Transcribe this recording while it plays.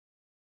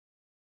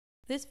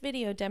This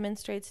video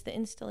demonstrates the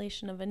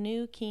installation of a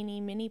new Keeney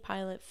mini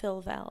pilot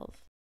fill valve.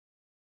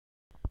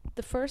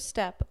 The first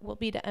step will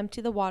be to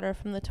empty the water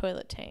from the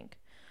toilet tank.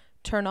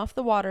 Turn off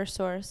the water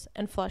source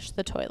and flush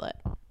the toilet.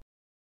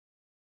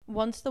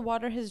 Once the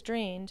water has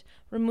drained,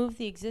 remove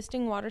the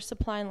existing water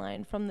supply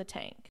line from the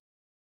tank.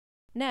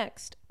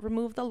 Next,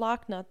 remove the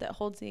lock nut that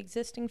holds the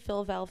existing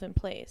fill valve in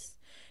place.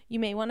 You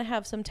may want to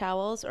have some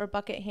towels or a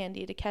bucket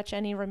handy to catch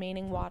any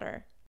remaining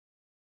water.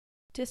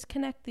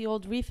 Disconnect the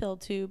old refill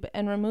tube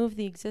and remove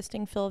the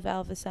existing fill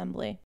valve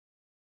assembly.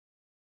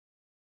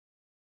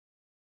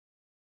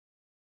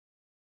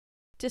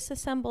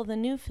 Disassemble the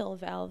new fill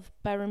valve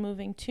by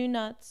removing two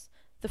nuts,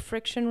 the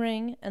friction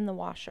ring, and the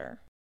washer.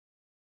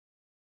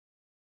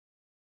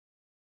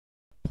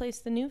 Place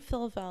the new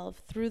fill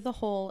valve through the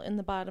hole in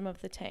the bottom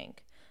of the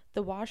tank.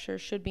 The washer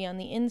should be on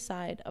the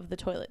inside of the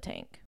toilet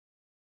tank.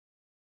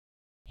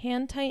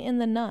 Hand tighten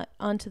the nut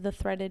onto the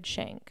threaded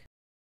shank.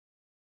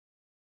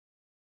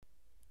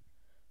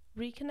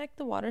 Reconnect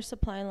the water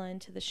supply line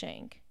to the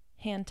shank.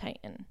 Hand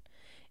tighten.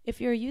 If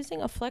you are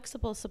using a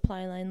flexible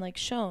supply line like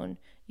shown,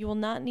 you will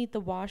not need the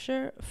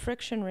washer,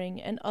 friction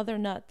ring, and other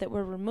nut that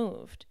were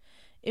removed.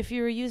 If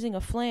you are using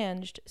a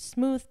flanged,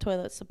 smooth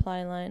toilet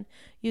supply line,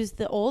 use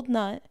the old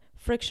nut,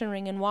 friction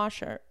ring, and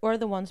washer, or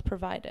the ones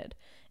provided,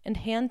 and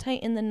hand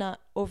tighten the nut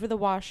over the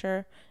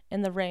washer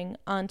and the ring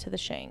onto the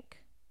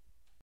shank.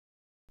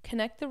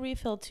 Connect the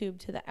refill tube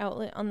to the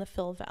outlet on the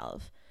fill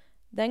valve.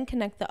 Then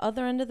connect the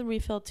other end of the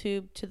refill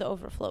tube to the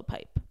overflow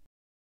pipe.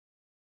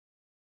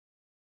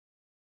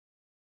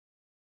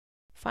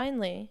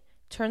 Finally,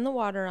 turn the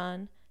water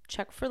on,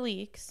 check for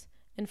leaks,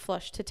 and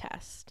flush to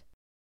test.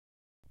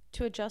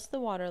 To adjust the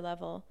water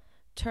level,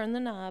 turn the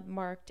knob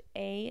marked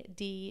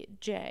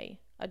ADJ,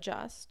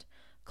 adjust,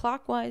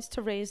 clockwise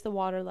to raise the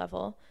water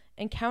level,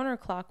 and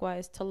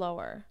counterclockwise to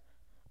lower.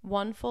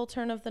 One full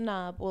turn of the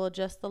knob will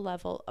adjust the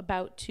level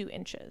about 2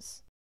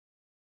 inches.